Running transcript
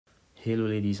Hello,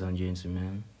 ladies and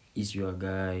gentlemen. It's your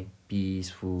guy,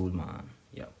 Peaceful Man.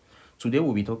 Yeah. Today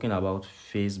we'll be talking about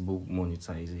Facebook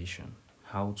monetization.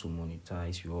 How to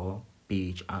monetize your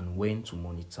page and when to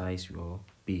monetize your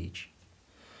page.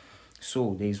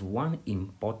 So there's one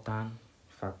important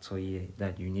factor here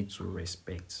that you need to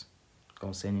respect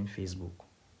concerning Facebook.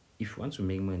 If you want to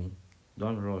make money,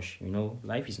 don't rush.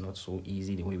 Life is not so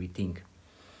easy the way we think.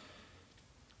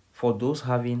 For those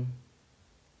having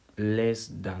less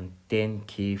than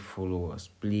 10k followers,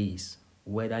 please,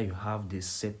 whether you have the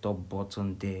setup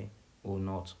button there or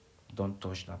not, don't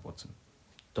touch that button.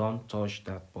 Don't touch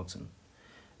that button.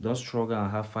 Don't struggle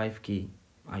and have 5k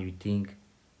and you think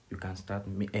you can start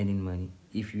earning money.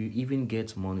 If you even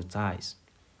get monetized,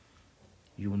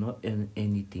 you will not earn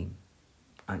anything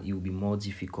and it will be more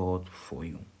difficult for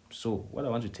you. So what I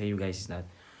want to tell you guys is that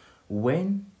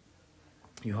when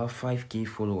you have 5k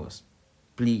followers,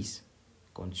 please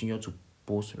continue to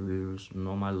post reels,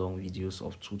 normal long videos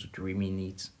of 2 to 3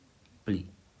 minutes. Please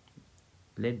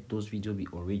let those videos be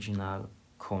original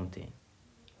content,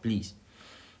 please.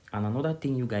 And another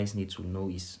thing you guys need to know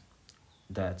is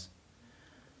that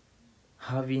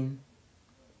having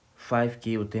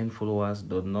 5k or 10 followers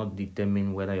does not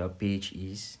determine whether your page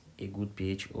is a good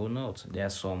page or not. There are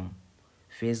some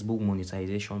Facebook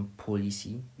monetization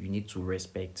policy you need to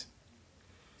respect.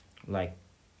 Like,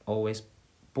 always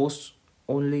post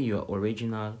only your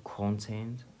original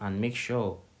content and make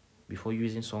sure before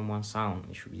using someone's sound,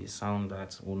 it should be a sound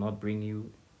that will not bring you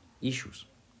issues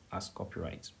as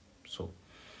copyright. So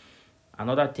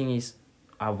another thing is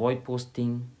avoid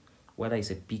posting whether it's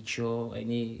a picture or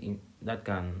any that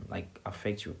can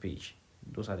affect your page.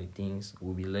 Those are the things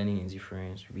we'll be learning in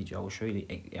different video. I will show you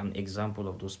an example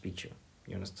of those pictures.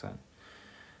 You understand?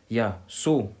 Yeah.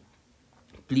 So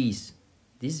please,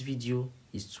 this video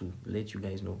is to let you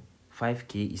guys know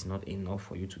 5k is not enough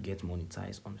for you to get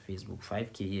monetized on Facebook.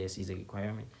 5k, yes, is a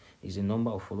requirement. Is a number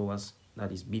of followers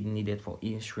that is being needed for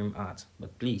in-stream ads.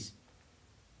 But please,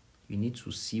 you need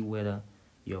to see whether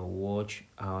your watch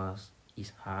hours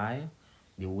is high,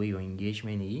 the way your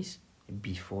engagement is,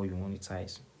 before you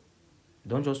monetize.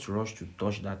 Don't just rush to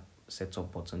touch that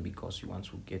setup button because you want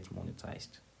to get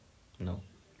monetized. No,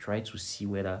 try to see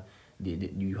whether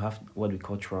you have what we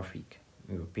call traffic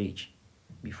on your page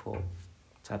before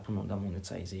tapping on that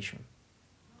monetization,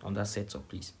 on that setup,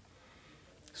 please.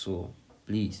 So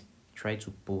please try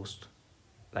to post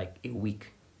like a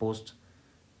week. Post,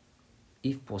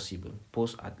 if possible,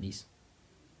 post at least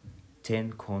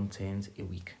 10 content a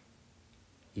week.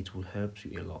 It will help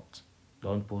you a lot.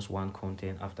 Don't post one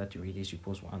content after 3 days you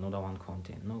post another one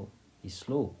content. No, it's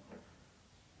slow.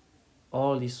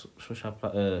 All these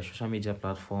social media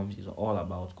platforms is all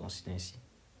about consistency.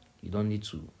 You don't need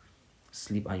to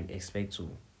sleep and you expect to.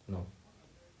 No,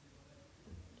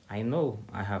 I know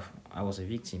I was a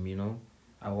victim.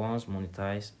 I once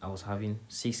monetized. I was having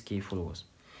 6k followers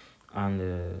and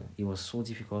it was so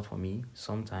difficult for me.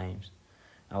 Sometimes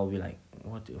I will be like,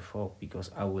 what the fuck,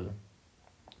 because I will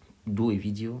do a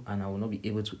video and I will not be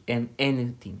able to earn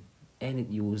anything.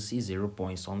 And you will see 0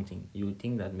 point something. You will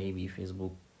think that maybe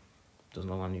Facebook does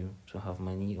not want you to have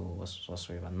money or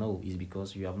whatsoever. No, it's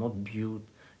because you have not built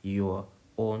your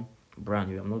own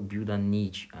brand. You have not built a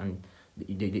niche and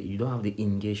you don't have the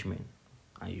engagement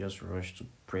and you just rush to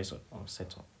press on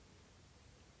setup.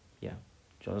 Yeah,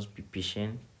 just be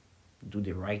patient, do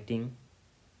the right thing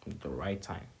at the right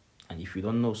time. And if you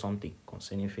don't know something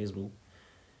concerning Facebook,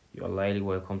 you are highly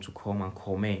welcome to come and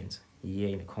comment here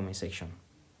in the comment section.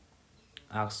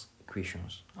 Ask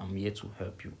questions. I'm here to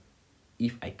help you.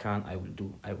 If I can, I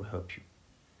will help you.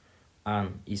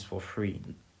 And it's for free.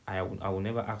 I will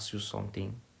never ask you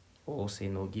something or say,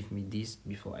 no, give me this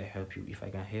before I help you. If I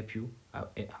can help you, I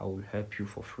will help you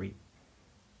for free.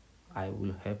 I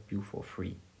will help you for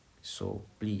free. So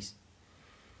please,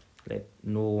 let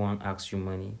no one ask you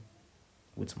money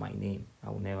with my name. I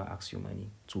will never ask you money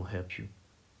to help you.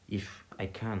 If I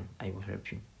can, I will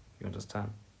help you. You understand?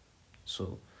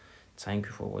 So thank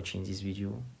you for watching this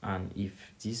video, and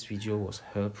if this video was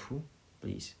helpful,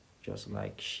 please just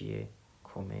like, share,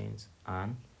 comment,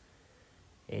 and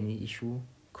any issue,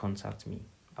 contact me.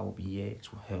 I will be here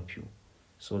to help you.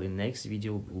 So the next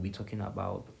video we'll be talking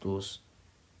about those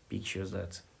pictures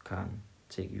that can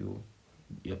take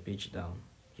your page down.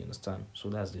 You understand? So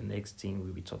that's the next thing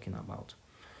we'll be talking about.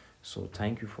 So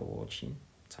thank you for watching,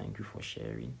 thank you for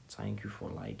sharing, thank you for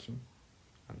liking,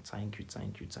 and thank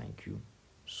you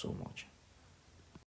so much.